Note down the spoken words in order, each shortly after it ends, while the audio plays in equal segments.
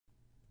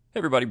Hey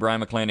everybody, Brian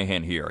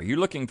McClanahan here. Are you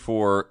looking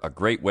for a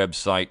great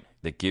website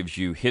that gives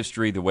you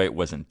history the way it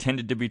was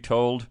intended to be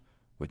told,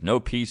 with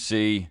no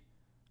PC,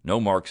 no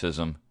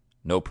Marxism,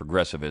 no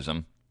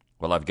progressivism?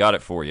 Well, I've got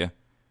it for you.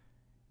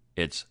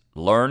 It's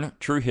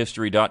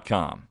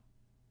LearnTrueHistory.com.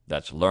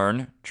 That's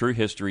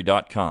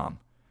LearnTrueHistory.com.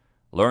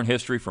 Learn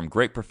history from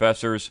great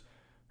professors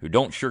who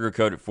don't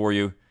sugarcoat it for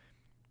you.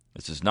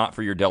 This is not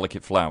for your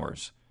delicate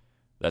flowers.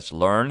 That's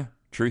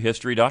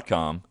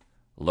LearnTrueHistory.com.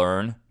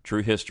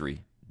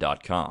 LearnTrueHistory.com.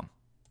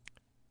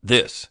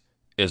 This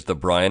is the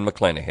Brian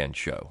McClanahan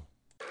Show.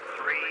 3, 2,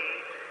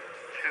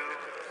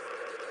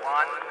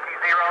 1,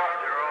 0,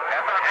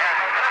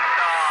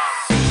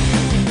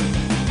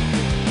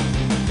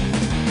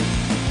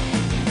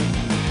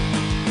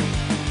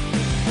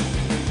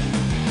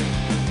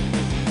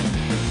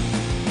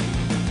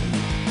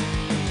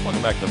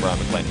 Welcome back to the Brian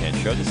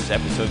McClanahan Show. This is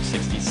episode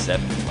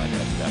 67. Glad to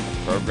have you back on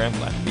the program.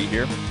 Glad to be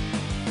here.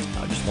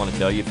 I just want to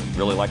tell you, if you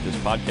really like this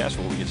podcast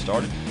before we get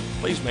started,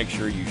 please make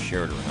sure you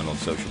share it around on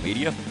social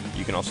media.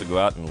 You can also go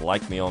out and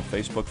like me on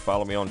Facebook,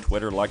 follow me on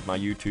Twitter, like my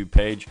YouTube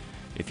page.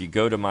 If you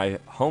go to my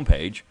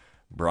homepage,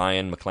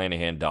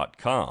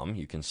 brianmcclanahan.com,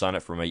 you can sign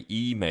up for my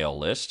email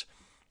list,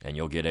 and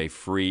you'll get a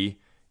free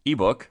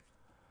ebook,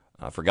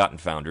 Forgotten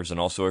Founders, and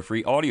also a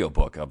free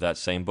audiobook of that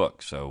same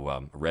book,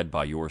 so read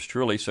by yours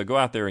truly. So go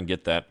out there and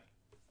get that.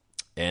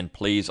 And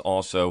please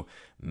also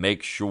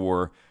make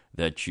sure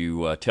that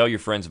you tell your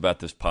friends about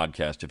this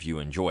podcast if you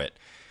enjoy it.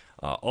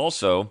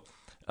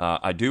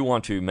 I do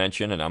want to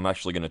mention, and I'm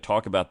actually going to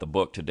talk about the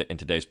book in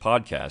today's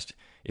podcast.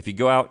 If you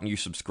go out and you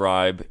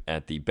subscribe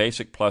at the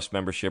Basic Plus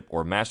membership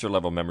or Master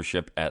Level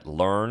membership at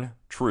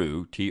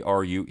LearnTrue,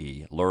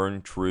 T-R-U-E,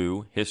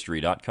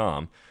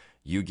 LearnTrueHistory.com,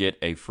 you get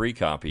a free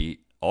copy,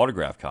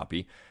 autographed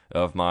copy,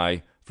 of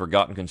my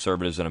Forgotten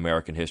Conservatives in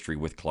American History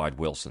with Clyde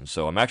Wilson.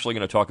 So I'm actually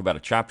going to talk about a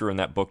chapter in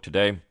that book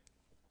today.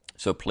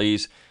 So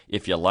please,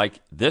 if you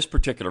like this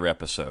particular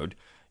episode,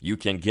 you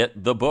can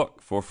get the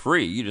book for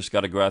free. You just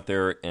got to go out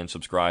there and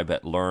subscribe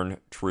at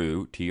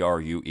LearnTrue,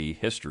 T-R-U-E,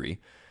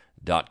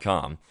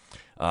 History.com.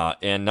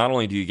 And not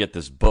only do you get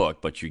this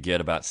book, but you get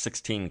about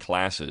 16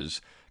 classes,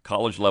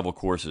 college-level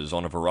courses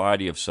on a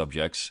variety of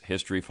subjects,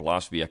 history,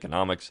 philosophy,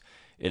 economics.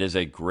 It is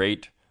a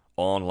great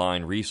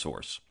online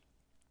resource,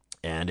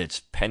 and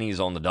it's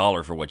pennies on the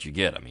dollar for what you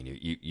get. I mean,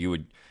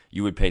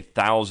 you would pay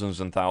thousands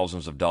and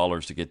thousands of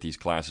dollars to get these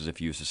classes if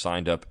you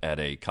signed up at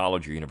a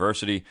college or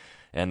university,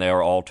 and they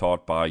are all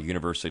taught by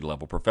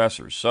university-level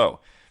professors. So,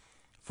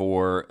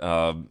 for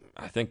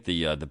I think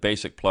the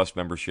Basic Plus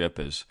membership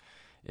is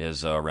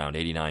around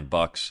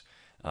 $89,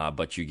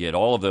 but you get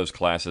all of those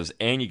classes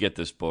and you get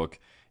this book,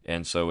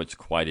 and so it's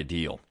quite a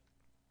deal.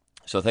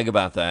 So think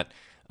about that.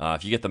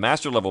 If you get the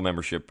Master Level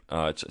membership,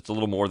 it's a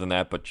little more than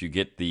that, but you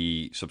get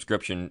the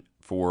subscription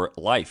for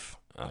life.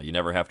 You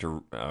never have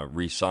to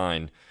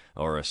re-sign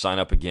or sign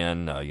up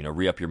again.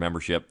 Re-up your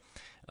membership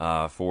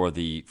for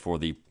the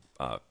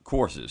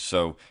courses.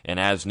 So, and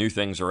as new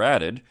things are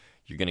added,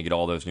 you're going to get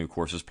all those new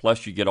courses.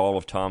 Plus, you get all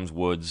of Tom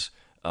Wood's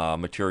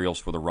materials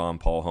for the Ron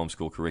Paul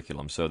homeschool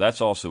curriculum. So that's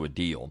also a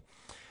deal.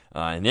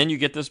 And then you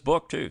get this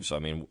book too. So I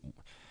mean,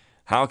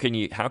 how can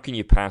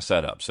you pass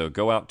that up? So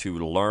go out to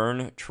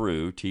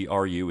LearnTrue,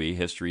 T-R-U-E,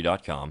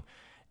 History.com,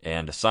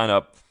 and sign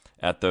up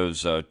at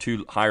those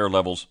two higher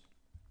levels,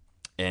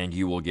 and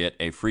you will get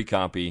a free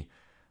copy,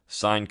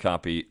 signed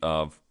copy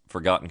of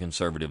Forgotten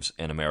Conservatives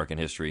in American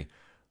History,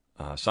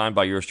 signed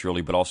by yours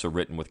truly, but also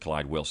written with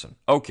Clyde Wilson.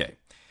 Okay,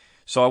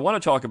 so I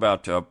want to talk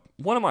about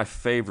one of my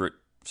favorite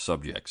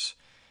subjects,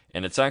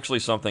 and it's actually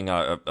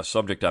a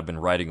subject I've been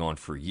writing on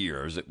for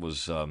years. It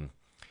was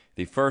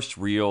the first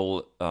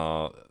real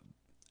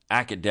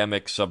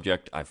academic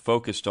subject I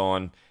focused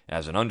on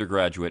as an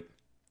undergraduate,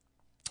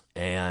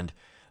 and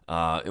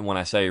when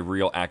I say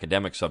real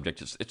academic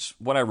subject, it's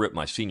what I wrote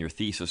my senior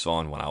thesis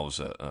on when I was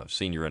a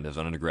senior and as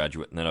an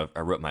undergraduate, and then I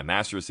wrote my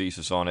master's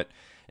thesis on it,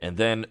 and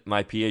then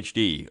my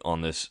PhD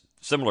on this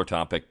similar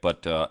topic,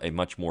 but a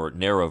much more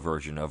narrow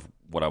version of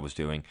what I was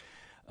doing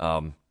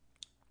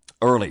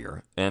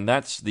earlier, and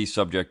that's the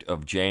subject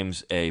of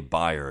James A.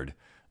 Bayard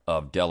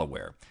of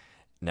Delaware.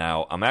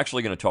 Now, I'm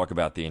actually going to talk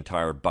about the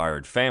entire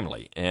Bayard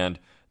family, and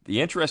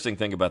the interesting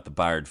thing about the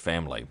Bayard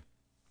family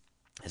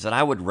is that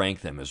I would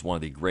rank them as one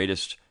of the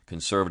greatest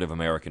conservative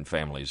American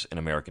families in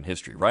American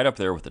history, right up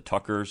there with the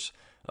Tuckers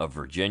of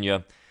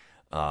Virginia.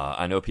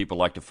 I know people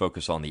like to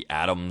focus on the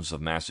Adams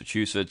of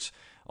Massachusetts.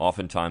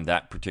 Oftentimes,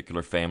 that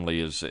particular family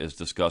is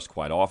discussed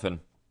quite often.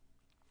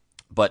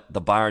 But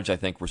the Bayards, I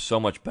think, were so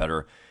much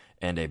better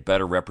and a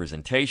better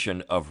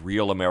representation of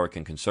real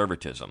American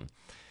conservatism.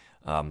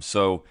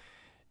 So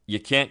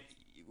you can't,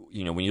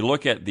 when you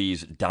look at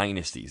these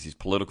dynasties, these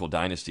political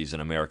dynasties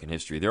in American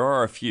history, there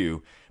are a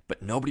few,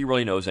 but nobody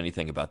really knows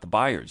anything about the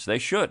Bayards. They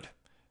should,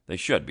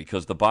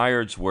 because the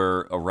Bayards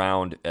were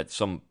around at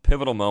some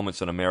pivotal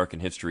moments in American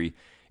history,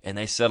 and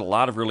they said a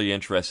lot of really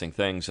interesting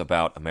things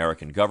about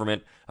American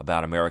government,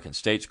 about American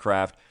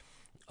statescraft,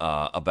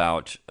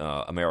 about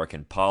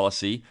American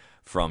policy,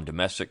 from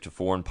domestic to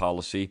foreign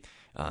policy.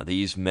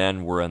 These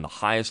men were in the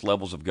highest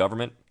levels of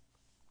government,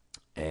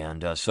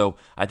 And so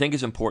I think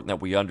it's important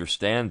that we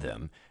understand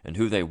them and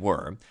who they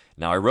were.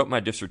 Now, I wrote my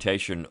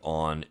dissertation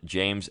on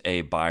James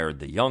A. Bayard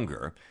the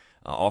Younger.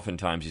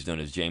 Oftentimes he's known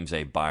as James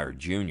A. Bayard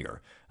Jr.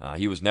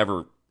 He was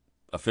never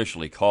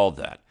officially called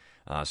that.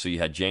 So you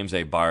had James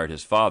A. Bayard,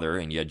 his father,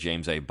 and you had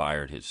James A.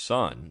 Bayard, his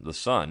son, the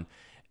son.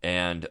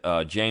 And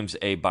James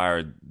A.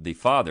 Bayard, the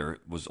father,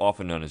 was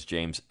often known as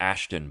James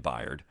Ashton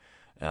Bayard,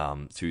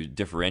 to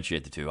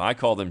differentiate the two. I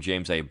call them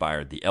James A.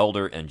 Bayard the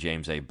Elder and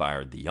James A.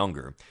 Bayard the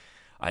Younger.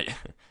 I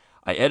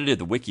edited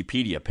the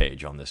Wikipedia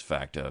page on this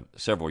fact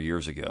several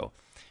years ago,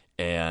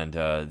 and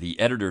the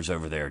editors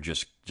over there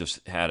just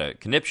had a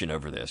conniption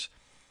over this.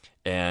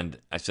 And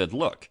I said,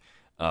 look,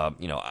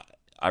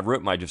 I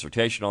wrote my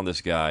dissertation on this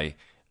guy.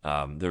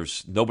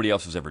 There's nobody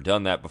else has ever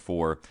done that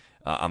before.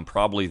 I'm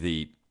probably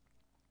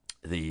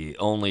the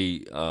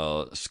only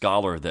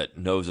scholar that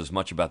knows as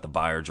much about the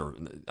Bayards, or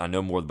I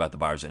know more about the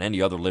Bayards than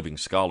any other living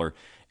scholar,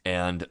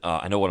 and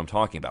I know what I'm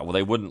talking about. Well,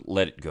 they wouldn't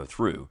let it go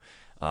through.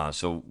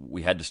 So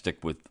we had to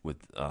stick with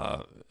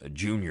a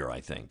junior, I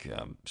think.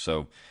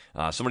 So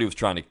somebody was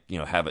trying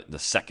to have it the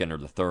second or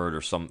the third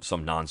or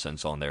some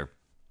nonsense on there,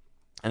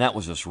 and that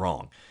was just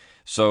wrong.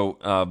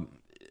 So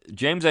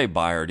James A.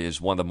 Bayard is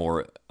one of the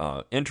more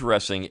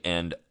interesting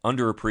and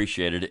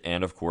underappreciated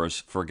and, of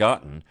course,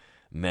 forgotten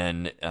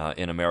men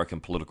in American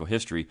political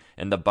history,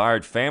 and the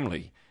Bayard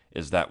family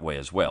is that way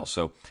as well.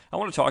 So I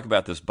want to talk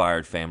about this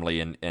Bayard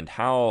family and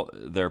how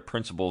their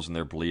principles and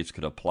their beliefs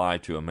could apply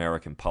to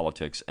American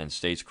politics and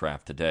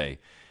statescraft today.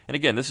 And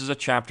again, this is a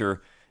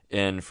chapter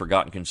in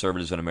Forgotten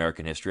Conservatives in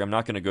American History. I'm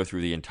not going to go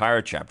through the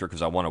entire chapter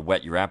because I want to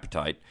whet your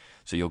appetite,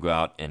 so you'll go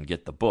out and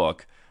get the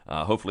book.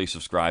 Hopefully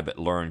subscribe at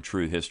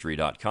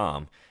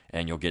learntruehistory.com,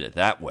 and you'll get it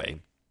that way.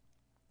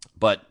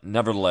 But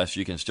nevertheless,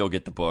 you can still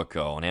get the book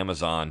on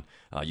Amazon.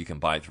 You can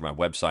buy it through my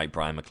website,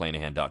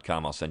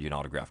 brianmcclanahan.com. I'll send you an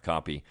autographed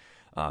copy.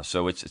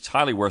 So it's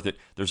highly worth it.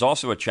 There's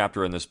also a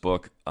chapter in this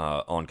book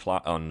on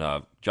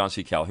John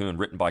C. Calhoun,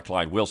 written by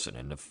Clyde Wilson.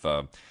 And if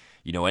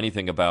you know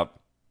anything about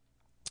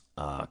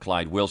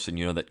Clyde Wilson,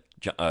 you know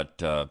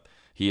that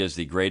he is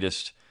the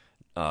greatest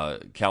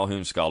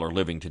Calhoun scholar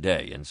living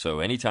today. And so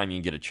anytime you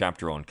can get a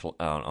chapter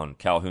on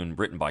Calhoun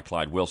written by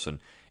Clyde Wilson,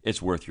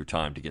 it's worth your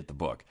time to get the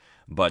book.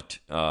 But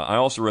I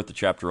also wrote the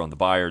chapter on the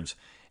Bayards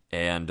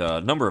and a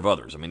number of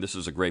others. I mean, this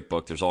is a great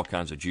book. There's all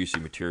kinds of juicy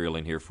material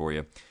in here for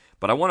you.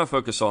 But I want to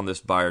focus on this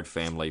Bayard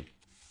family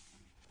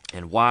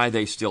and why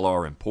they still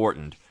are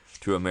important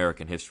to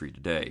American history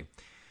today.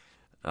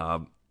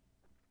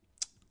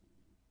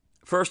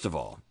 First of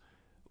all,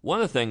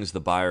 one of the things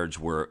the Bayards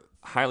were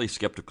highly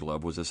skeptical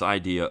of was this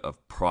idea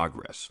of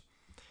progress.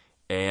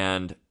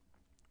 And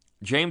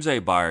James A.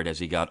 Bayard, as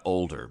he got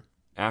older,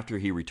 after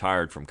he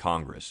retired from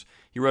Congress,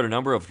 he wrote a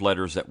number of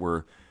letters that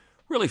were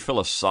really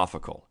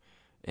philosophical.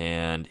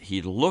 And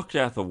he looked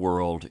at the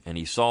world and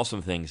he saw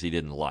some things he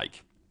didn't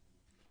like.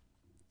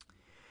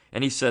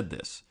 And he said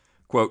this,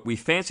 quote, "We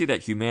fancy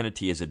that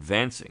humanity is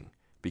advancing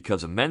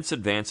because immense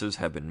advances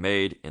have been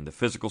made in the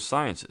physical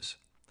sciences.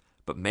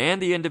 But man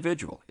the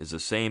individual is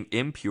the same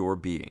impure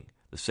being,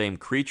 the same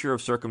creature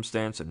of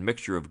circumstance and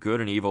mixture of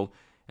good and evil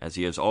as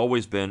he has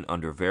always been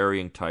under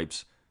varying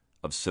types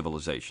of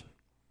civilization."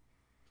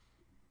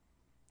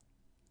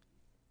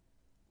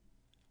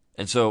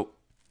 And so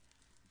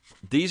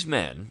these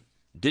men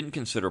didn't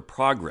consider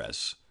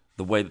progress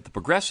the way that the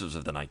progressives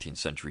of the 19th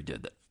century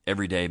did, that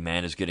every day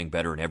man is getting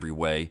better in every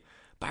way.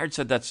 Bayard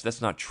said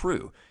that's not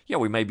true. Yeah,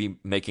 we may be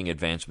making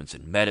advancements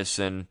in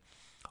medicine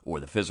or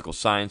the physical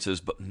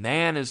sciences, but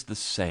man is the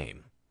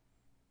same.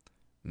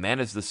 Man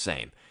is the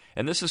same.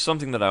 And this is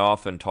something that I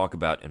often talk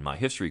about in my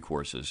history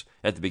courses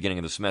at the beginning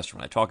of the semester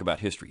when I talk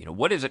about history.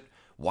 What is it?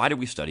 Why do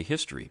we study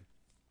history?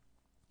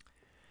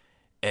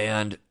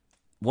 And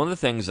one of the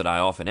things that I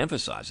often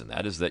emphasize in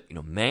that is that,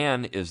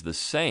 man is the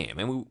same.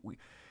 And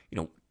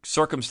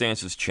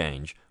circumstances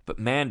change, but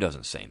man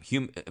doesn't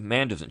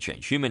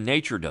change. Human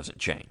nature doesn't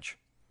change.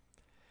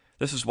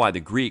 This is why the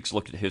Greeks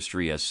looked at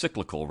history as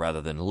cyclical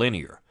rather than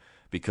linear,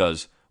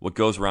 because what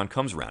goes around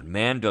comes around.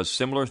 Man does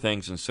similar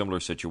things in similar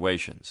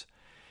situations.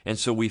 And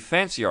so we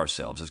fancy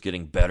ourselves as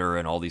getting better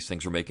and all these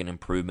things, we're making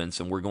improvements,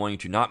 and we're going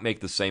to not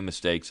make the same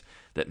mistakes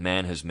that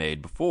man has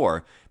made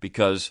before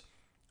because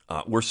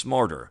we're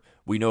smarter,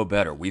 we know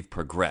better, we've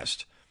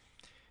progressed.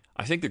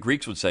 I think the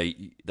Greeks would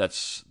say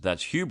that's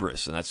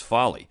hubris and that's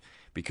folly,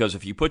 because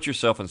if you put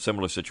yourself in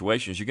similar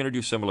situations, you're going to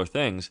do similar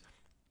things.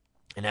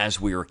 And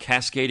as we are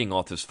cascading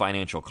off this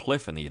financial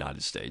cliff in the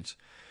United States,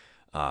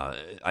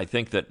 I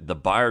think that the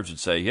Bayards would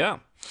say, yeah,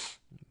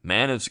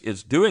 man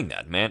is doing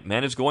that.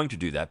 Man is going to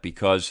do that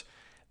because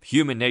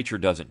human nature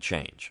doesn't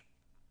change.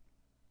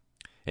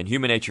 And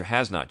human nature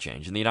has not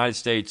changed. And the United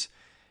States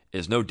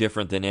is no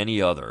different than any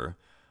other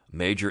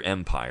major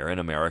empire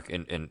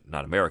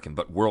in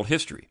but world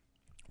history.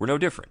 We're no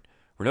different.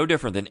 We're no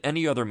different than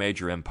any other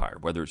major empire,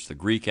 whether it's the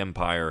Greek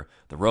Empire,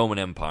 the Roman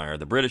Empire,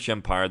 the British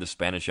Empire, the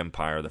Spanish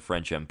Empire, the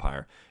French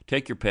Empire.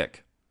 Take your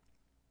pick.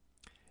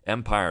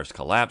 Empires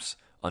collapse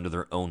under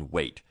their own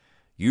weight.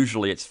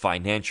 Usually it's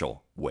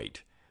financial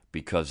weight,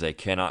 because they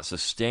cannot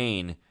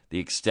sustain the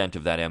extent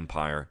of that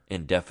empire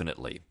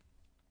indefinitely.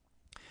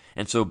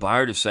 And so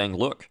Bayard is saying,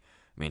 look,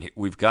 I mean,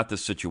 we've got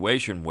this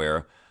situation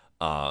where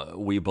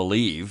we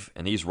believe,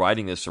 and he's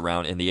writing this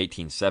around in the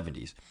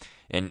 1870s,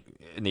 and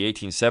in the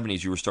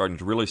 1870s you were starting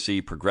to really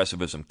see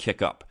progressivism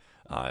kick up.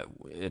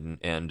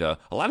 And a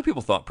lot of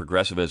people thought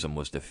progressivism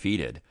was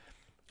defeated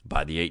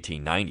by the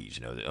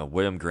 1890s.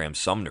 William Graham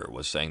Sumner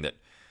was saying that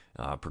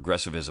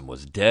progressivism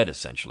was dead,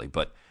 essentially.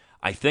 But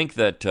I think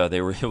that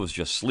it was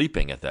just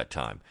sleeping at that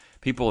time.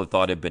 People had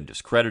thought it had been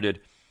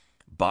discredited.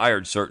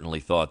 Bayard certainly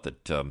thought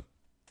that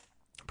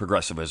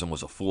progressivism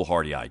was a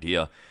foolhardy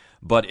idea,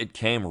 but it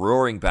came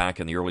roaring back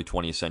in the early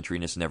 20th century,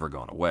 and it's never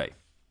gone away.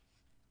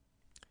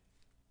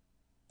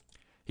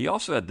 He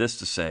also had this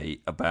to say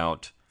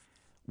about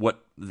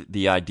what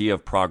the idea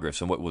of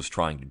progress and what it was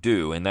trying to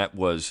do, and that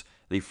was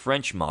the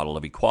French model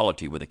of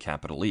equality with a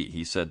capital E.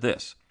 He said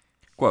this,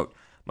 quote,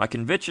 "My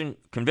conviction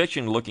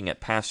looking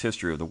at past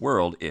history of the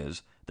world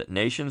is that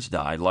nations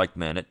died like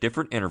men at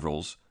different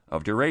intervals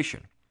of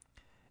duration,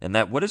 and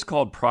that what is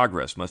called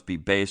progress must be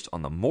based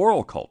on the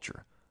moral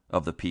culture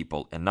of the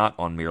people and not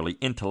on merely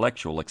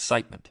intellectual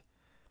excitement.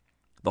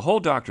 The whole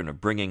doctrine of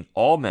bringing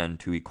all men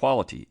to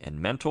equality in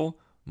mental,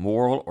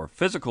 moral, or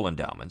physical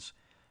endowments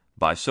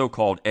by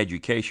so-called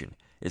education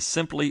is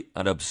simply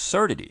an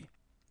absurdity.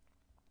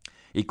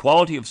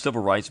 Equality of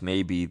civil rights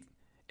may be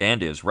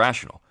and is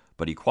rational,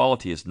 but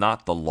equality is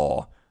not the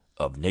law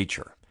of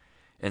nature."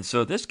 And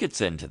so this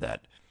gets into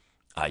that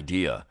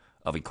idea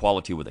of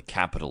equality with a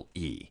capital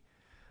E.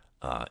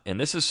 And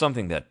this is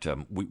something that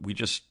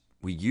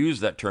we use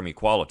that term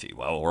equality.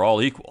 Well, we're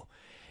all equal.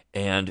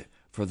 And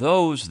for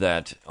those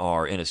that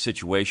are in a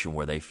situation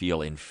where they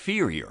feel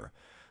inferior,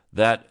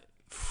 that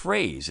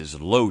phrase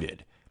is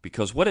loaded,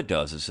 because what it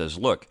does is says,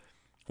 look,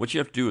 what you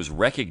have to do is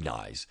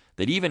recognize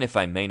that even if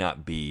I may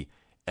not be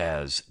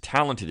as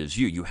talented as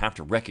you have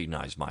to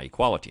recognize my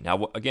equality.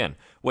 Now, again,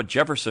 what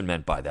Jefferson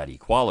meant by that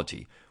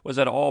equality was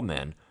that all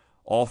men,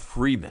 all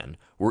free men,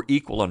 were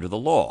equal under the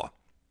law.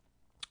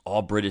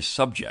 All British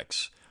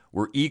subjects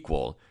were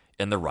equal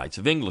in the rights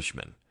of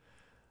Englishmen.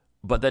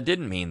 But that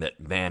didn't mean that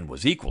man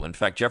was equal. In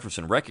fact,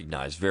 Jefferson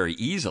recognized very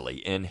easily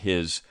in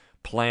his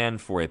plan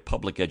for a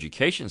public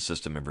education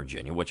system in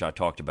Virginia, which I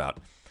talked about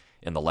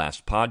in the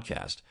last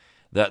podcast,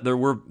 that there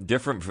were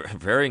different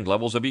varying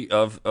levels of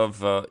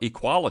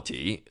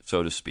equality,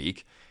 so to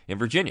speak, in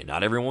Virginia.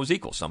 Not everyone was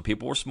equal. Some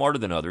people were smarter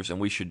than others, and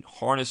we should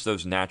harness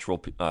those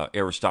natural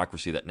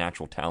aristocracy, that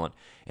natural talent,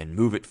 and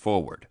move it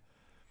forward.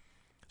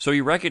 So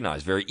he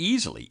recognized very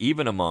easily,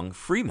 even among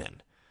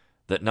freemen,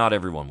 that not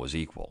everyone was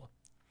equal.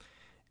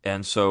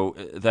 And so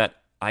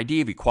that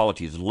idea of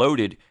equality is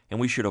loaded, and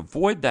we should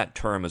avoid that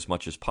term as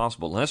much as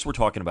possible, unless we're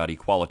talking about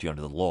equality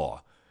under the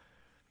law.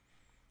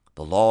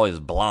 The law is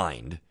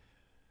blind,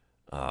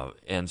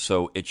 and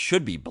so it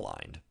should be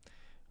blind.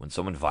 When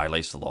someone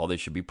violates the law, they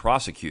should be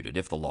prosecuted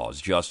if the law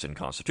is just and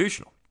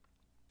constitutional.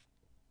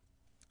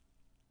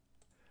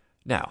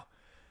 Now,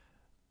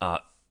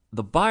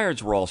 the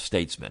Bayards were all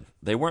statesmen.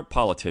 They weren't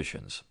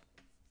politicians.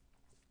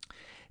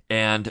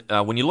 And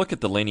when you look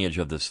at the lineage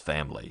of this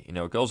family,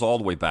 it goes all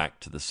the way back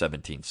to the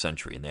 17th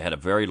century, and they had a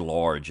very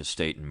large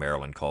estate in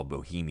Maryland called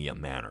Bohemia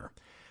Manor.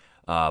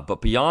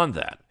 But beyond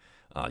that,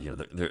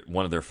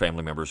 one of their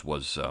family members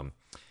was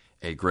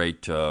a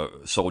great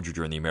soldier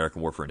during the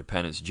American War for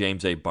Independence.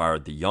 James A.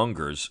 Bayard the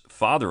Younger's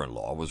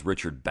father-in-law was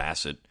Richard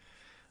Bassett,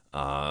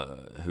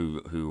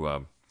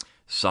 who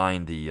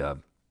signed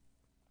the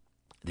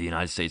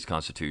United States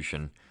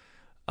Constitution.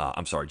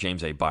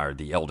 James A. Bayard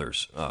the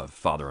Elder's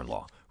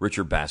father-in-law,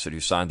 Richard Bassett, who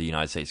signed the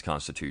United States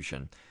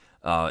Constitution.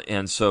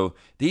 And so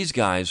these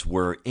guys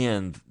were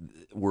in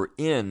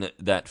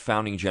that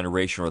founding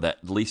generation, or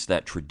at least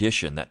that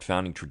tradition, that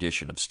founding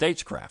tradition of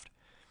statescraft.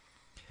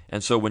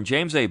 And so when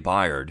James A.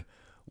 Bayard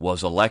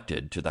was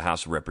elected to the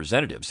House of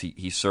Representatives,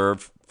 he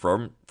served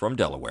from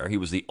Delaware. He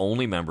was the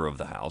only member of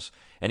the House,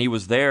 and he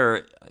was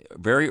there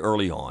very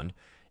early on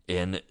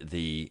in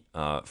the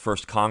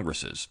first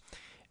Congresses.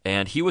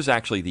 And he was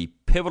actually the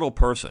pivotal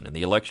person in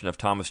the election of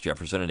Thomas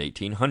Jefferson in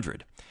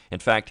 1800. In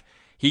fact,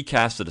 he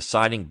cast the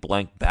deciding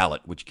blank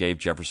ballot, which gave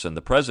Jefferson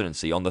the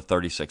presidency on the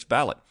 36th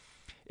ballot.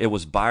 It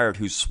was Bayard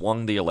who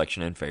swung the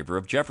election in favor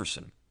of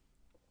Jefferson.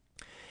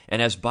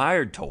 And as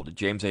Bayard told it,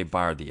 James A.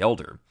 Bayard the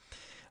Elder,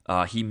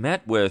 he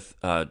met with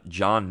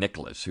John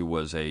Nicholas, who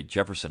was a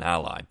Jefferson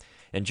ally.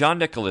 And John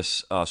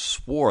Nicholas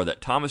swore that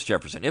Thomas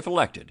Jefferson, if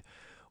elected,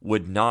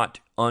 would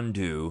not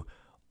undo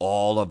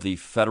all of the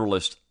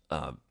Federalist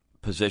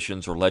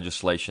positions or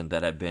legislation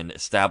that had been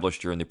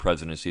established during the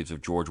presidencies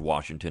of George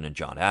Washington and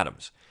John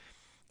Adams.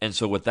 And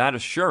so with that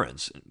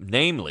assurance,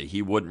 namely,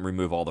 he wouldn't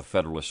remove all the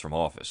Federalists from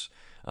office,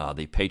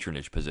 the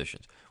patronage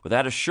positions. With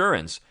that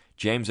assurance,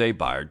 James A.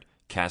 Bayard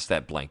cast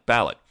that blank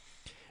ballot.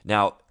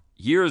 Now,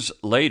 years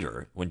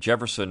later, when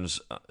Jefferson's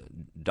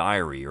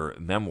diary or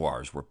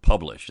memoirs were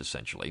published,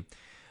 essentially,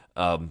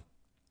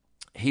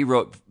 he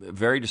wrote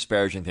very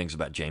disparaging things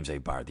about James A.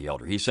 Bayard the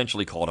Elder. He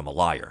essentially called him a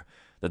liar,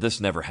 that this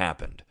never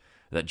happened,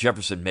 that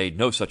Jefferson made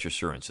no such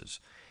assurances.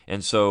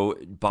 And so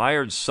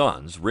Bayard's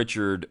sons,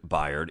 Richard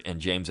Bayard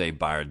and James A.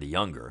 Bayard the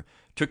Younger,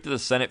 took to the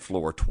Senate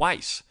floor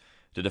twice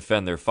to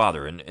defend their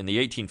father. In the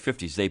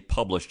 1850s, they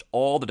published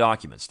all the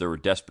documents. There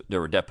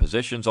were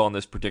depositions on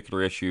this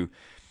particular issue.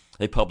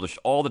 They published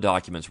all the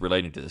documents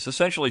relating to this,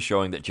 essentially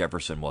showing that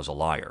Jefferson was a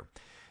liar,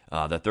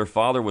 that their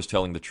father was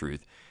telling the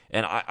truth.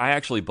 And I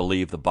actually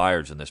believe the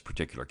Bayards in this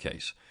particular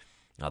case.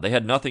 They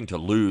had nothing to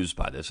lose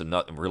by this and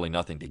really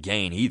nothing to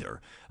gain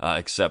either,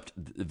 except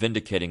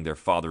vindicating their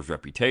father's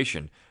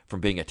reputation from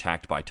being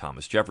attacked by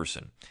Thomas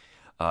Jefferson.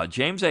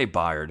 James A.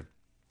 Bayard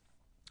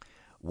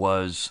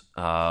was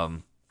a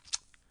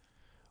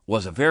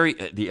very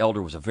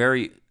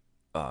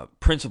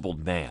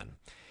principled man.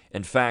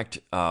 In fact,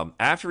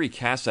 after he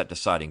cast that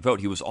deciding vote,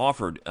 he was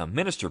offered a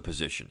minister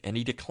position, and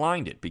he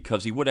declined it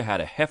because he would have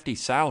had a hefty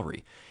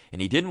salary, and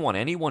he didn't want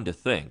anyone to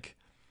think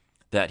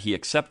that he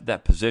accepted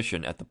that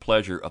position at the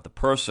pleasure of the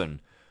person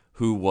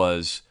who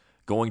was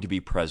going to be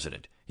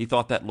president. He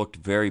thought that looked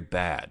very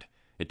bad.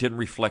 It didn't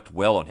reflect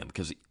well on him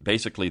because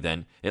basically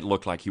then it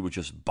looked like he was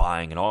just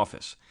buying an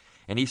office.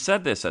 And he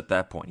said this at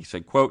that point. He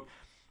said, quote,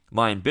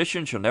 "My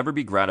ambition shall never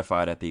be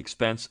gratified at the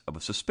expense of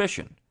a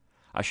suspicion.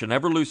 I shall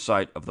never lose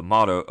sight of the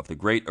motto of the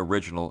great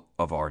original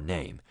of our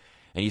name."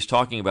 And he's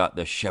talking about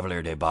the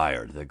Chevalier de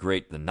Bayard,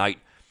 the knight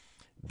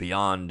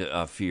beyond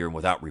fear and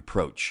without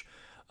reproach.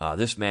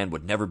 This man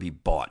would never be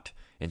bought.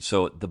 And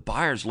so the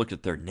Bayards looked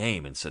at their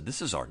name and said, this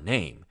is our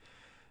name.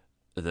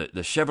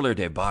 The Chevalier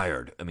de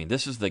Bayard, I mean,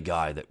 this is the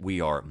guy that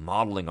we are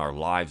modeling our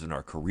lives and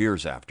our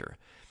careers after.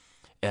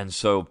 And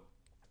so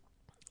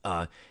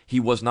he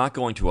was not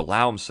going to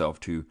allow himself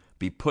to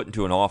be put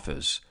into an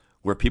office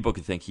where people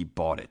could think he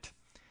bought it.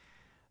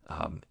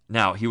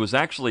 Now, he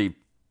actually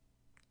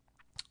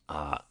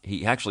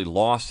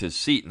lost his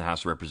seat in the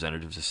House of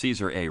Representatives to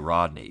Caesar A.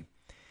 Rodney.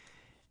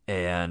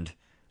 And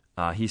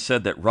he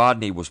said that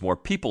Rodney was more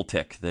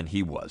people-tick than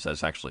he was.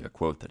 That's actually a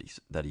quote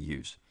that he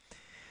used.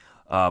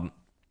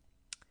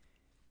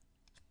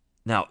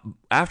 Now,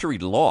 after he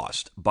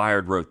lost,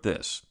 Bayard wrote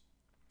this,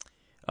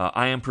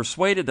 "I am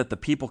persuaded that the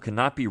people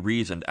cannot be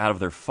reasoned out of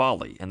their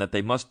folly, and that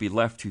they must be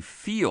left to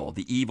feel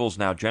the evils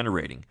now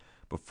generating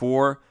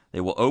before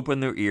they will open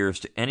their ears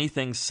to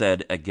anything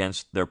said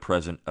against their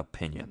present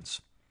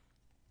opinions."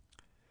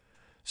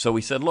 So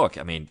he said, look,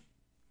 I mean,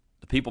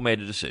 the people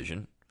made a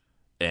decision,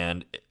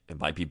 and it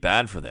might be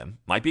bad for them,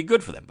 might be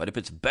good for them, but if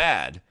it's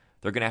bad,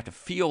 they're going to have to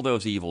feel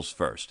those evils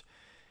first.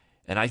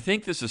 And I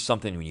think this is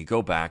something when you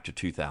go back to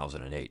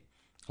 2008,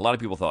 a lot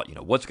of people thought,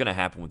 what's going to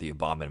happen with the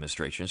Obama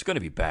administration? It's going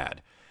to be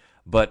bad.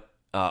 But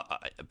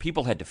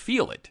people had to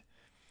feel it.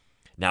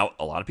 Now,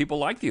 a lot of people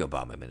like the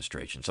Obama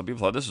administration. Some people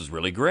thought this is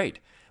really great.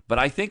 But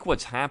I think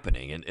what's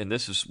happening, and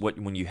this is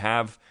when you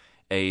have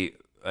a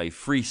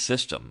free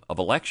system of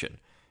election,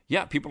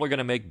 yeah, people are going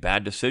to make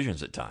bad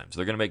decisions at times.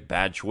 They're going to make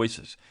bad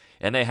choices.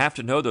 And they have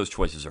to know those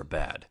choices are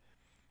bad.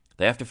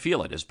 They have to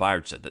feel it, as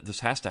Bayard said, that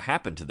this has to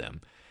happen to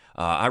them.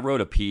 I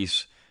wrote a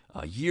piece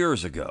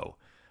years ago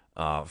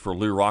for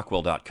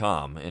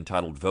LewRockwell.com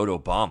entitled Vote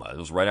Obama. It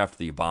was right after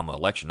the Obama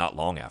election, not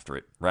long after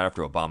it, right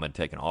after Obama had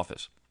taken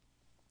office.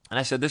 And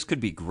I said this could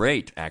be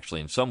great,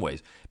 actually, in some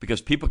ways,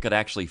 because people could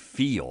actually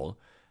feel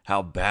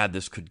how bad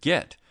this could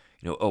get.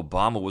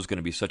 Obama was going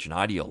to be such an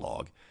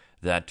ideologue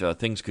that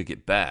things could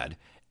get bad,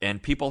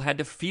 and people had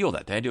to feel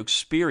that. They had to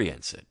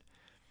experience it.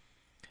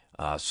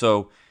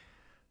 So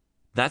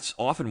that's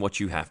often what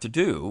you have to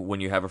do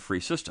when you have a free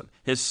system.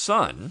 His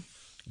son,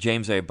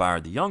 James A.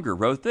 Bayard the Younger,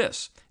 wrote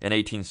this in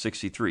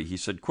 1863. He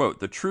said, quote,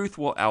 "The truth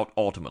will out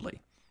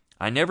ultimately.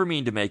 I never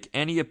mean to make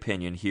any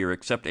opinion here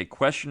except a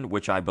question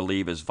which I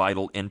believe is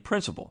vital in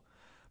principle.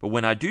 But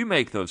when I do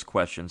make those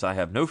questions, I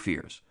have no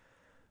fears.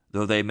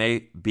 Though they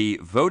may be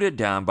voted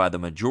down by the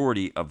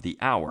majority of the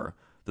hour,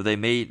 though they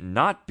may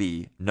not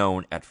be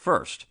known at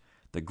first,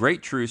 the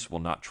great truths will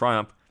not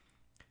triumph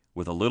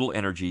with a little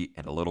energy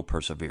and a little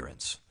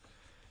perseverance."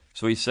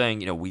 So he's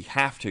saying, we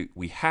have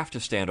to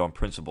stand on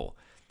principle.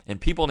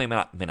 And people may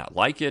not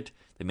like it,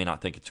 they may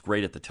not think it's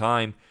great at the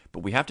time,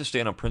 but we have to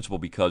stand on principle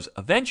because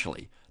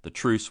eventually the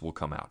truths will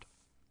come out.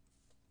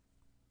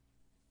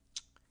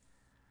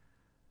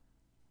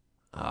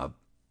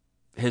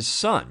 His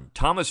son,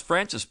 Thomas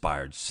Francis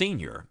Bayard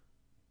Sr.,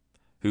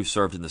 who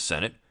served in the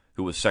Senate,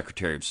 who was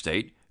Secretary of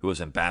State, who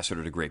was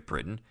ambassador to Great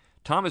Britain,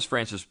 Thomas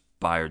Francis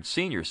Bayard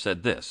Sr.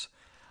 said this,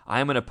 "I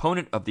am an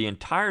opponent of the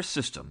entire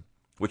system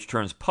which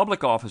turns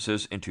public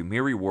offices into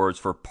mere rewards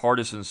for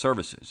partisan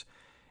services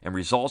and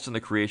results in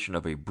the creation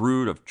of a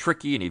brood of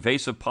tricky and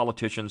evasive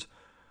politicians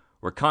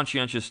where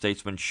conscientious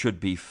statesmen should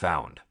be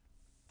found."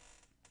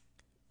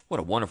 What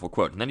a wonderful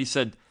quote. And then he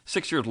said,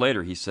 6 years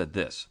later, he said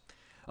this,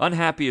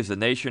 "Unhappy is the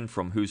nation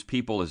from whose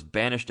people is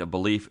banished a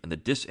belief in the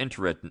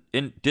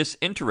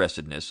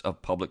disinterestedness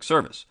of public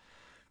service,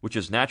 which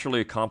is naturally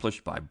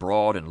accomplished by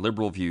broad and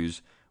liberal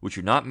views which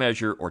do not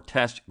measure or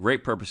test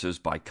great purposes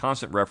by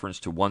constant reference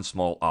to one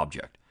small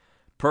object,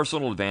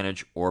 personal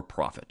advantage or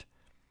profit.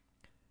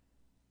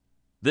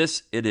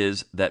 This it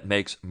is that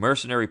makes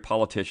mercenary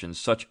politicians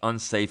such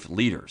unsafe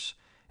leaders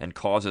and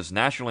causes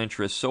national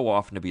interests so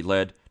often to be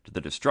led to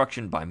the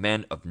destruction by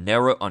men of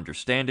narrow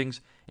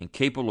understandings,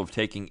 incapable of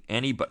taking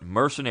any but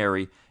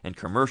mercenary and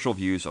commercial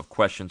views of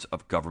questions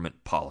of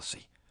government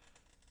policy.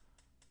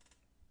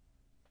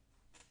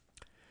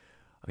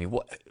 I mean,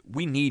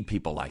 we need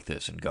people like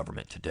this in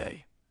government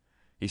today.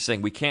 He's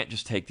saying we can't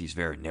just take these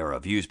very narrow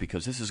views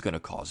because this is going to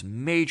cause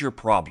major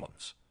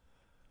problems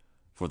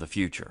for the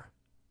future.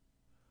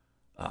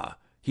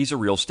 He's a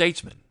real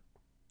statesman.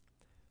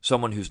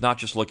 Someone who's not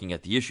just looking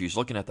at the issue, he's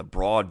looking at the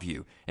broad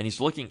view. And he's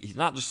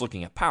not just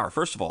looking at power.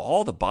 First of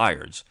all the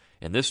Bayards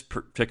in this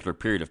particular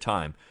period of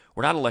time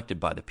were not elected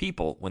by the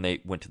people when they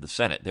went to the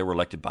Senate. They were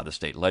elected by the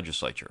state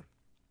legislature.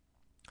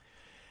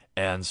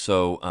 And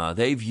so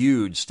they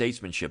viewed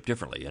statesmanship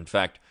differently. In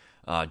fact,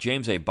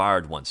 James A.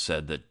 Bayard once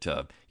said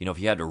that, if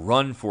he had to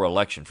run for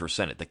election for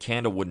Senate, the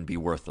candle wouldn't be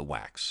worth the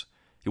wax.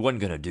 He wasn't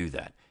going to do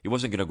that. He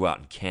wasn't going to go out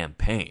and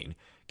campaign.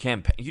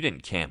 You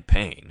didn't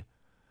campaign.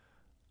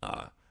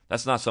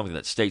 That's not something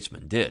that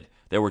statesmen did.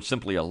 They were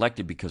simply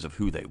elected because of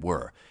who they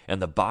were.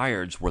 And the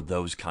Bayards were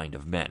those kind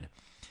of men.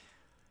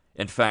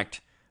 In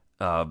fact,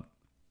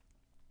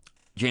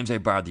 James A.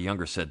 Bayard the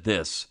Younger said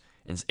this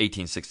in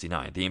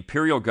 1869, "The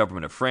imperial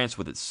government of France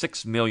with its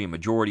 6 million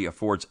majority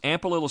affords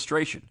ample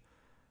illustration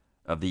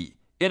of the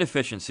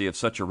inefficiency of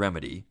such a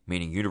remedy,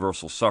 meaning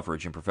universal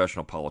suffrage in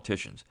professional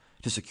politicians,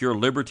 to secure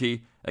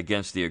liberty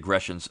against the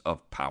aggressions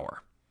of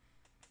power."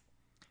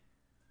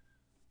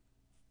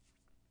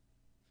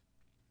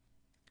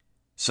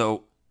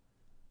 So,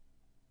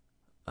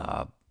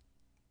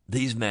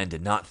 these men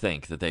did not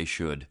think that they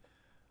should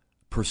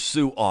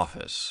pursue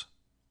office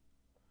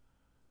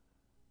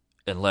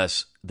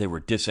unless they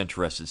were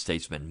disinterested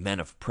statesmen, men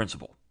of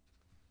principle.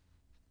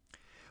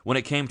 When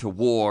it came to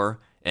war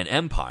and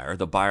empire,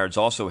 the Bayards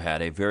also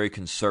had a very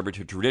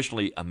conservative,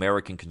 traditionally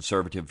American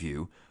conservative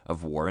view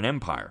of war and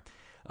empire.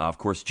 Of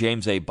course,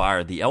 James A.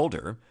 Bayard the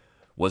Elder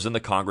was in the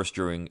Congress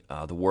during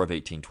the War of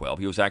 1812.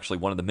 He was actually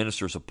one of the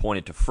ministers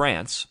appointed to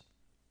France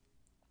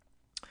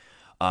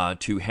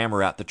to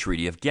hammer out the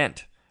Treaty of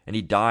Ghent, and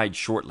he died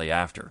shortly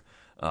after.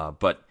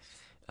 But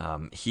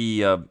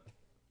he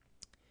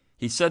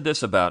said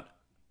this about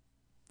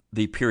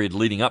the period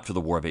leading up to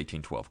the War of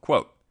 1812,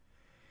 quote,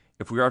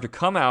 "If we are to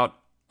come out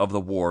of the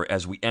war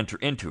as we enter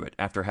into it,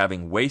 after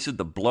having wasted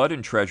the blood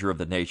and treasure of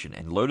the nation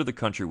and loaded the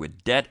country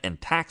with debt and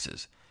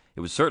taxes,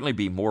 it would certainly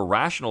be more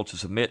rational to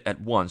submit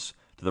at once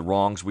to the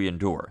wrongs we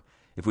endure.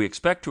 If we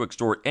expect to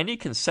extort any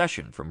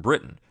concession from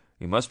Britain,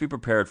 we must be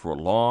prepared for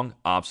a long,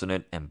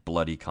 obstinate, and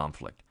bloody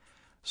conflict."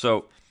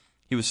 So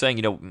he was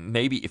saying,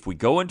 maybe if we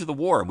go into the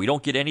war and we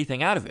don't get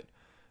anything out of it,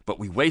 but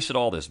we wasted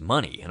all this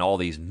money and all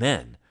these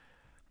men,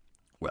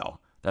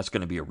 well, that's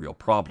going to be a real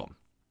problem.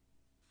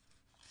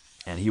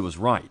 And he was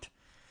right.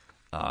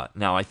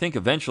 Now, I think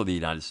eventually the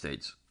United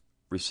States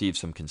received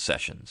some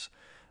concessions,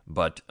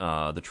 but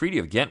the Treaty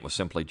of Ghent was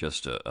simply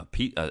just a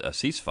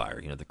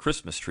ceasefire, the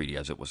Christmas Treaty,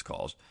 as it was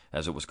called.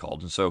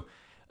 And so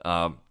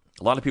a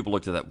lot of people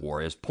looked at that war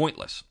as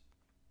pointless.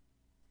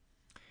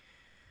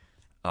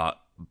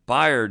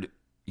 Bayard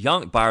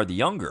the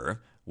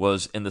Younger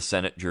was in the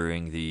Senate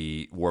during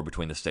the war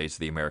between the states,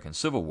 the American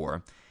Civil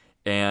War,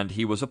 and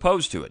he was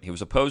opposed to it. He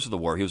was opposed to the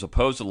war. He was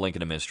opposed to the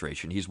Lincoln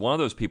administration. He's one of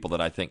those people that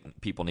I think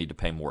people need to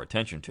pay more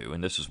attention to,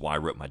 and this is why I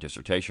wrote my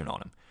dissertation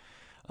on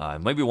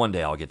him. Maybe one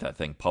day I'll get that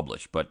thing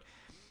published, but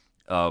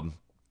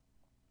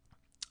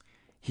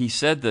he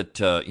said that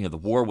the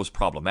war was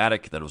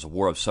problematic, that it was a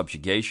war of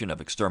subjugation,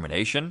 of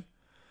extermination,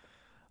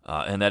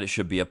 and that it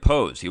should be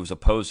opposed. He was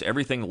opposed to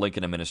everything the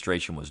Lincoln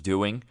administration was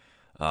doing,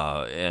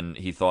 and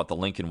he thought that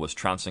Lincoln was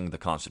trouncing the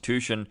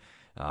Constitution.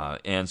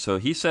 And so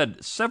he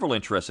said several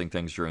interesting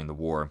things during the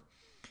war.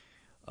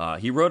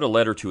 He wrote a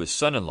letter to his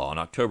son-in-law in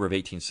October of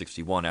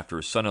 1861 after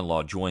his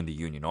son-in-law joined the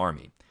Union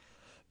Army.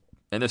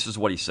 And this is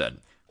what he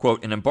said,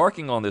 quote, "In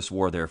embarking on this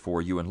war,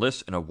 therefore, you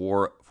enlist in a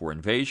war for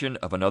invasion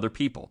of another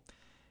people.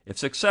 If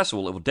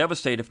successful, it will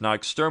devastate, if not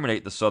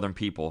exterminate, the Southern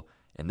people,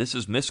 and this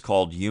is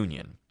miscalled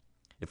Union.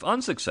 If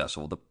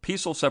unsuccessful, the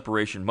peaceful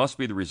separation must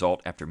be the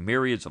result after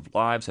myriads of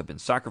lives have been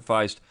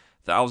sacrificed,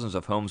 thousands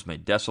of homes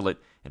made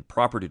desolate, and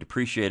property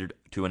depreciated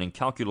to an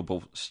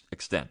incalculable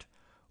extent.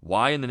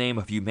 Why, in the name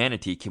of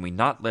humanity, can we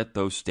not let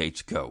those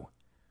states go?"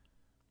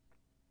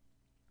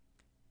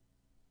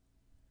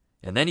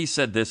 And then he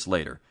said this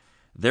later,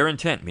 "Their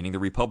intent," meaning the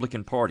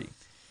Republican Party,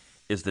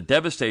 "is the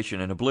devastation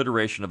and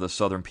obliteration of the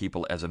Southern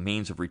people as a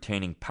means of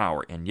retaining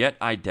power, and yet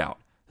I doubt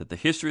that the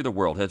history of the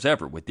world has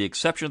ever, with the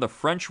exception of the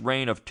French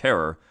reign of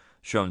terror,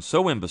 shown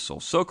so imbecile,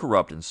 so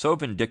corrupt, and so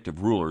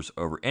vindictive rulers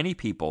over any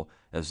people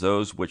as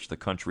those which the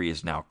country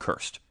is now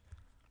cursed."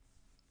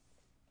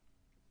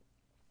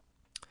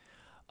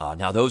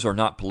 Now, those are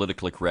not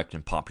politically correct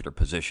and popular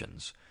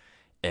positions,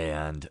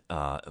 and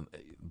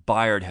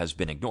Bayard has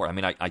been ignored. I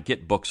mean, I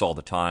get books all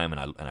the time,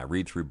 and I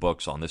read through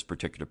books on this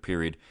particular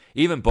period,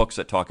 even books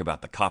that talk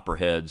about the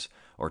Copperheads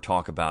or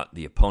talk about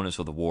the opponents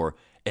of the war,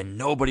 and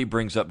nobody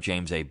brings up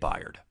James A.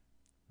 Bayard.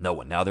 No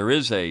one. Now, there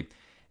is a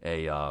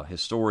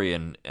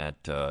historian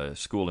at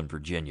school in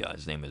Virginia.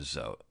 His name is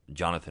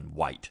Jonathan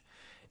White,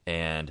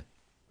 and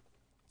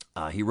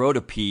he wrote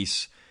a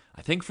piece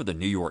I think for the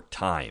New York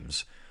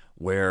Times,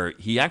 where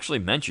he actually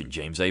mentioned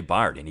James A.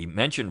 Bayard, and he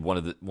mentioned one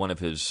of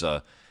his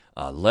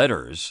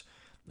letters,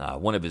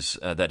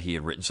 that he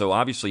had written. So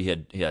obviously he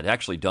had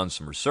actually done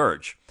some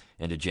research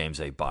into James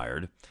A.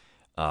 Bayard.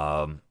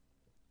 I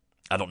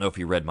don't know if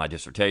he read my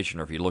dissertation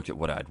or if he looked at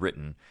what I'd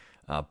written,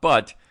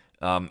 but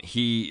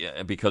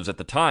because at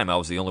the time I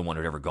was the only one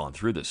who had ever gone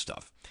through this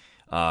stuff,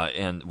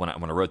 and when I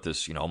wrote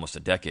this, almost a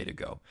decade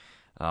ago,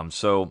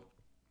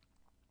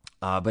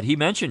 but he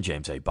mentioned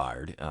James A.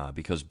 Bayard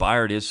because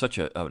Bayard is such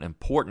an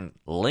important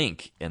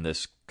link in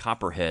this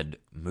Copperhead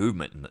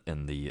movement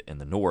in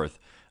the North.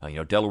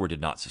 Delaware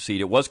did not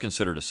secede. It was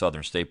considered a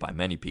Southern state by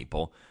many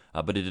people,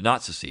 but it did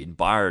not secede.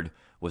 Bayard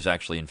was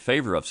actually in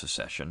favor of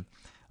secession,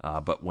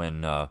 but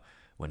when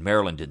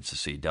Maryland didn't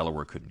secede,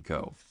 Delaware couldn't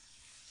go.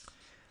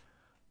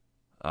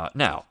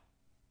 Now,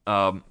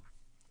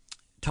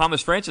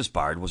 Thomas Francis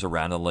Bayard was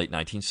around in the late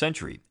 19th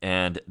century,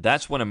 and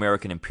that's when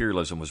American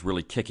imperialism was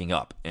really kicking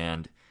up,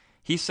 and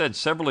he said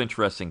several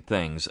interesting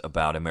things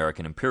about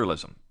American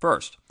imperialism.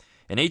 First,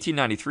 in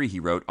 1893 he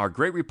wrote, "Our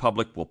great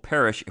republic will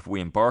perish if we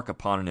embark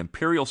upon an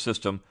imperial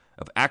system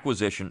of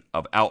acquisition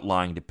of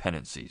outlying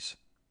dependencies."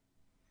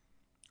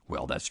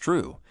 Well, that's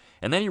true.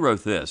 And then he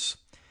wrote this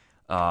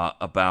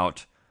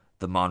about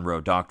the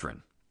Monroe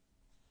Doctrine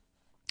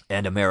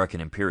and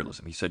American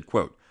imperialism. He said,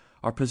 quote,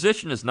 "Our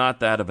position is not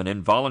that of an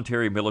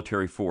involuntary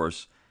military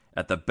force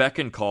at the beck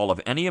and call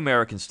of any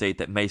American state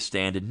that may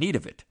stand in need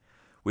of it.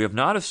 We have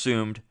not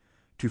assumed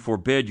to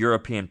forbid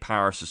European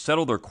powers to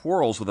settle their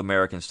quarrels with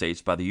American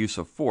states by the use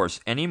of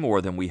force any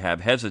more than we have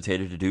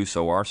hesitated to do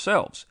so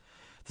ourselves.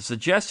 The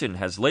suggestion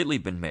has lately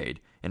been made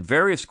in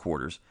various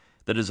quarters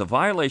that it is a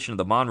violation of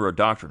the Monroe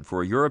Doctrine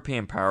for a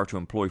European power to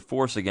employ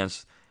force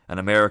against an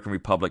American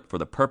republic for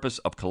the purpose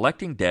of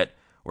collecting debt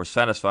or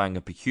satisfying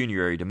a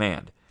pecuniary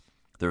demand.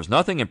 There is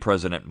nothing in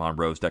President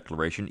Monroe's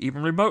declaration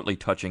even remotely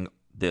touching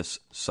this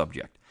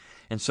subject."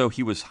 And so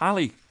he was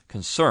highly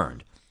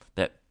concerned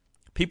that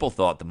people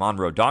thought the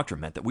Monroe Doctrine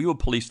meant that we would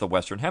police the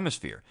Western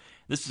Hemisphere.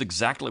 This is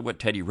exactly what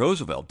Teddy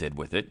Roosevelt did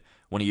with it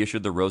when he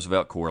issued the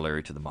Roosevelt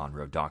Corollary to the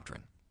Monroe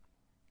Doctrine.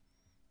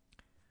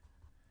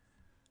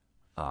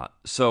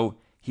 So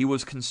he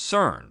was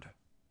concerned.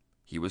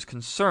 He was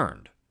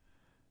concerned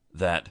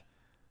that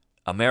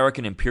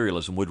American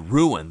imperialism would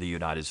ruin the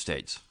United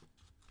States.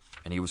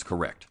 And he was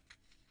correct.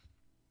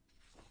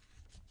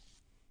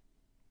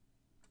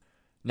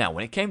 Now,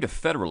 when it came to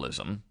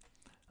federalism,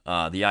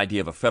 the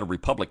idea of a federal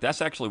republic,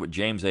 that's actually what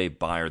James A.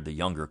 Bayard the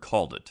Younger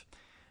called it.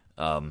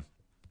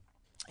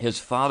 His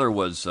father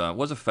was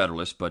a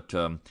Federalist, but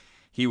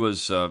he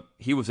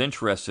was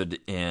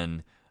interested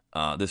in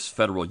this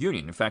federal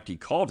union. In fact, he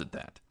called it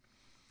that.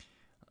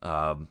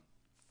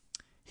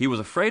 He was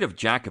afraid of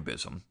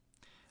Jacobism,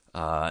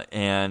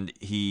 and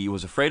he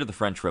was afraid of the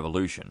French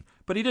Revolution.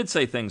 But he did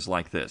say things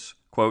like this,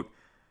 quote,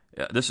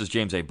 this is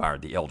James A.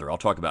 Bayard the Elder. I'll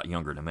talk about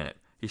Younger in a minute.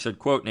 He said,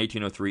 quote, in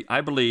 1803, "I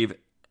believe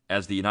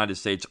as the United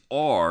States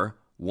are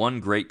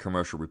one great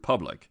commercial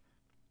republic."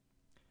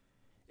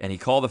 And he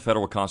called the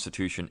federal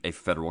constitution a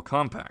federal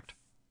compact.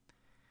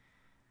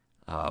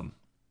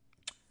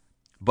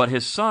 But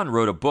his son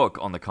wrote a book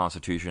on the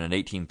Constitution in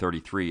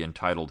 1833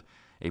 entitled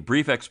A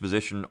Brief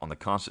Exposition of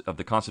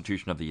the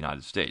Constitution of the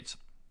United States.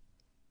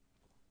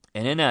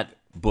 And in that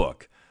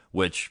book,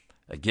 which,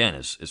 again,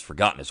 is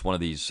forgotten, it's one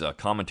of these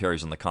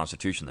commentaries on the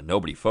Constitution that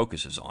nobody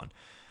focuses on.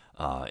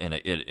 And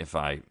if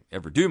I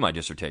ever do my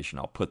dissertation,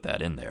 I'll put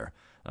that in there,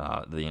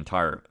 the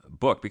entire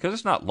book, because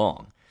it's not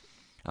long.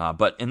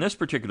 But in this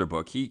particular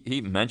book,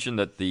 he mentioned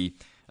that the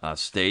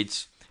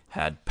states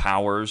had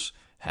powers,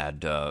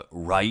 had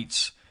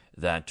rights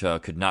that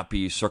could not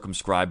be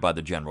circumscribed by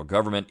the general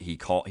government. He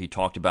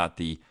talked about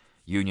the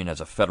Union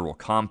as a federal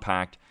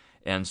compact,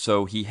 and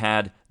so he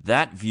had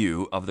that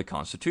view of the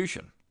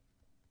Constitution.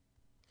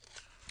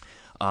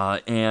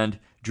 And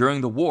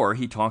during the war,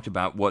 he talked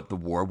about what the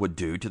war would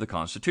do to the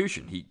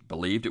Constitution. He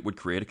believed it would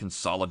create a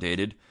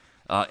consolidated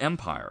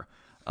empire,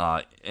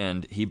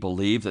 and he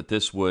believed that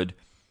this would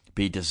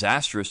be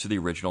disastrous to the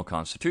original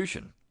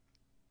Constitution.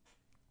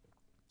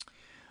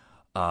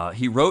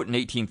 He wrote in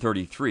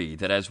 1833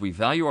 that as we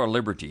value our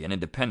liberty and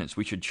independence,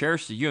 we should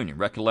cherish the Union,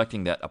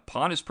 recollecting that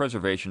upon its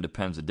preservation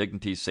depends the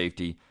dignity,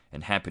 safety,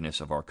 and happiness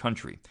of our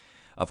country.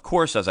 Of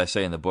course, as I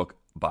say in the book,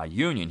 by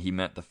Union, he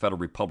meant the Federal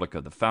Republic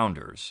of the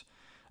Founders,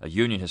 a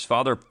union his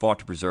father fought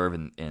to preserve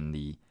in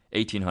the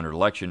 1800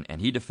 election, and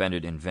he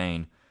defended in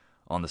vain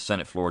on the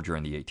Senate floor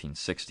during the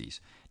 1860s.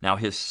 Now,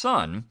 his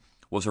son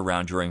was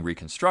around during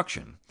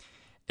Reconstruction,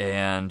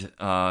 and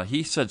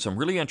he said some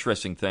really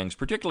interesting things,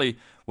 particularly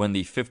when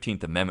the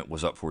 15th Amendment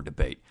was up for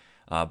debate.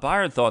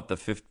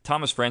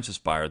 Thomas Francis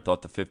Bayard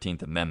thought the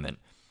 15th Amendment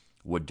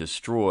would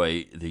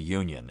destroy the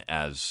Union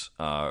as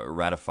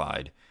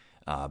ratified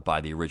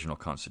by the original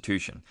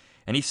Constitution.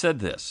 And he said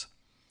this,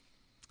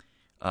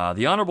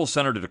 the Honorable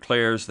Senator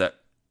declares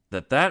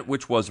that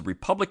which was a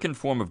Republican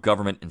form of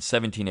government in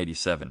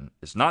 1787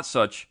 is not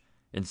such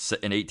in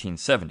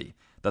 1870,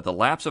 that the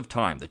lapse of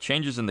time, the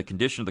changes in the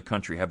condition of the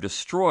country have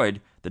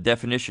destroyed the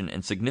definition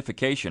and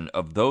signification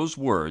of those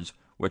words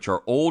which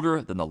are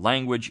older than the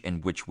language in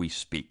which we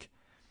speak.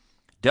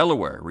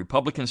 Delaware, a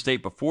Republican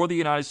state before the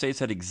United States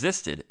had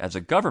existed as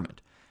a government,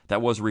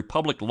 that was a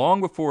republic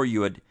long before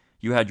you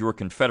had your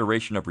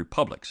Confederation of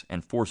Republics,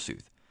 and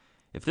forsooth.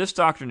 If this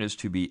doctrine is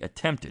to be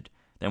attempted,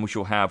 then we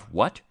shall have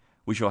what?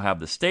 We shall have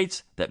the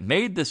states that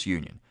made this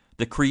union,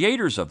 the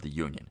creators of the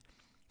union,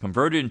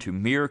 converted into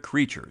mere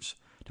creatures,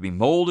 to be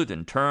molded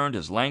and turned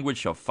as language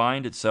shall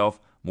find itself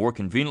more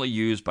conveniently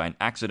used by an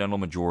accidental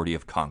majority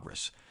of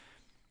Congress.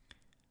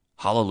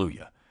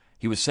 Hallelujah.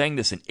 He was saying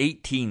this in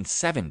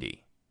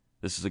 1870.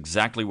 This is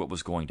exactly what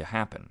was going to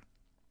happen.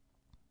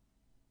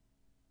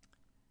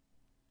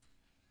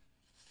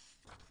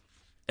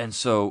 And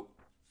so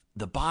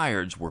the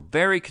Bayards were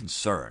very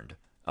concerned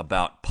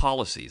about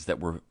policies that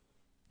were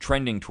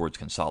trending towards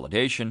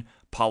consolidation,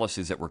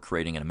 policies that were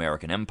creating an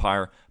American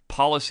empire,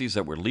 policies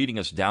that were leading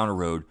us down a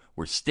road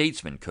where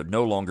statesmen could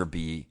no longer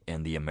be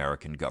in the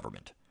American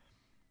government.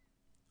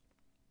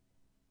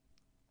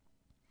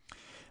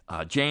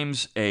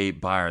 James A.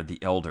 Bayard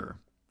the Elder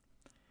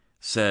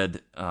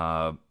said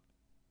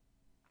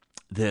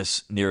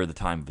this near the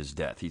time of his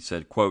death. He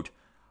said, quote,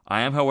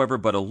 "I am, however,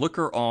 but a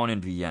looker-on in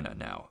Vienna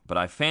now, but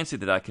I fancy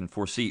that I can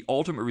foresee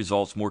ultimate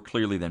results more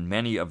clearly than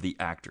many of the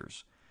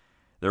actors.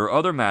 There are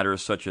other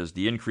matters, such as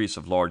the increase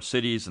of large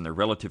cities and their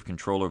relative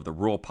control over the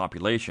rural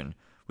population,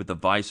 with the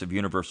vice of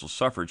universal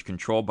suffrage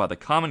controlled by the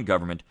common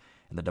government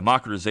and the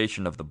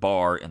democratization of the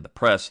bar and the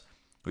press,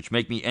 which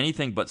make me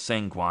anything but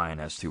sanguine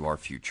as to our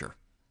future."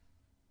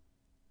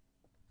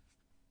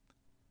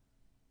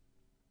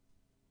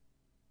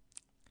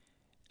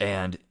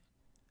 And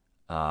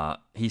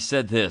he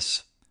said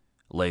this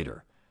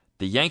later: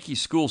 "The Yankee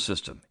school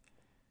system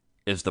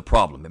is the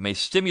problem. It may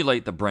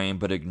stimulate the brain,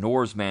 but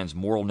ignores man's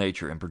moral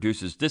nature and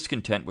produces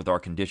discontent with our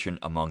condition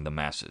among the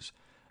masses.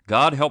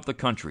 God help the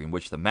country in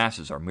which the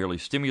masses are merely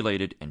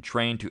stimulated and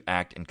trained to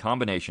act in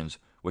combinations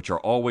which are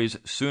always,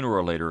 sooner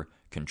or later,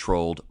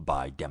 controlled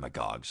by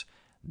demagogues."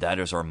 That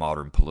is our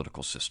modern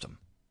political system.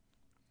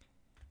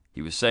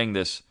 He was saying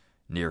this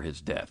near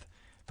his death,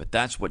 but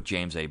that's what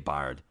James A.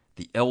 Bayard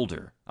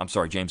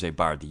James A.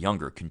 Bayard the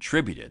Younger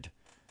contributed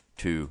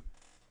to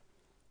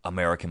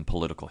American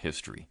political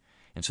history.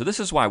 And so this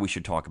is why we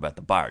should talk about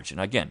the Bayards. And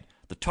again,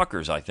 the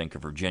Tuckers, I think,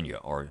 of Virginia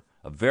are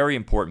a very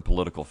important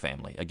political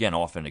family, again,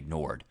 often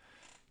ignored.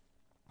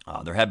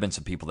 There have been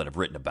some people that have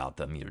written about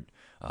them.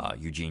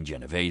 Eugene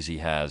Genovese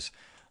has,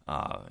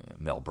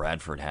 Mel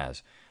Bradford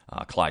has,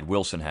 Clyde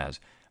Wilson has.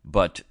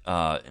 But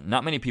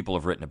not many people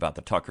have written about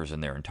the Tuckers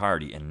in their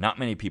entirety, and not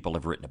many people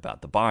have written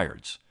about the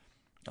Bayards.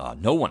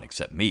 No one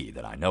except me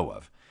that I know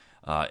of.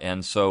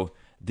 And so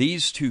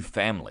these two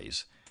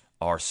families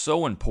are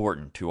so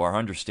important to our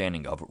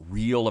understanding of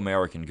real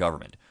American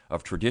government,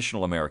 of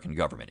traditional American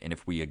government. And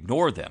if we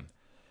ignore them,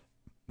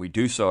 we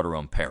do so at our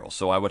own peril.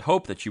 So I would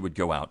hope that you would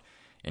go out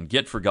and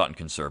get Forgotten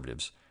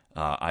Conservatives.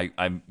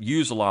 I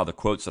use a lot of the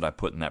quotes that I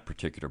put in that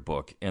particular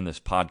book in this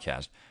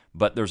podcast,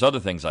 but there's other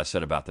things I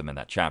said about them in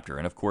that chapter.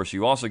 And of course,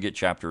 you also get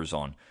chapters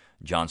on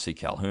John C.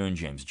 Calhoun,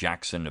 James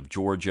Jackson of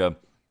Georgia,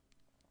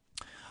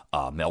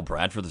 Mel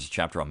Bradford. There's a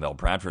chapter on Mel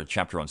Bradford, a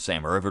chapter on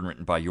Sam Ervin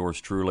written by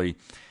yours truly,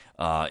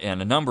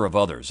 and a number of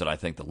others that I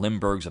think, the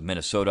Lindberghs of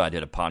Minnesota. I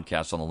did a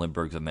podcast on the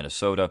Lindberghs of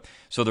Minnesota.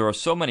 So there are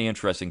so many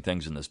interesting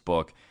things in this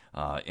book,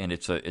 and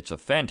it's a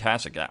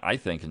fantastic, I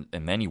think,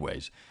 in many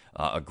ways,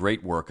 a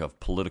great work of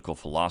political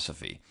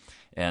philosophy.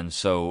 And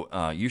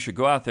so you should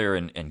go out there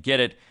and get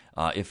it.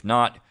 If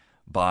not,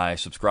 by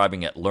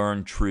subscribing at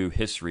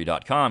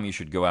learntruehistory.com, you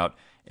should go out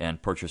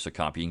and purchase a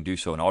copy. You can do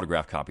so, an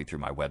autographed copy, through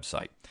my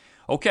website.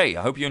 Okay,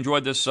 I hope you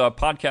enjoyed this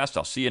podcast.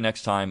 I'll see you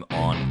next time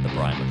on The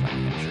Brian McClanahan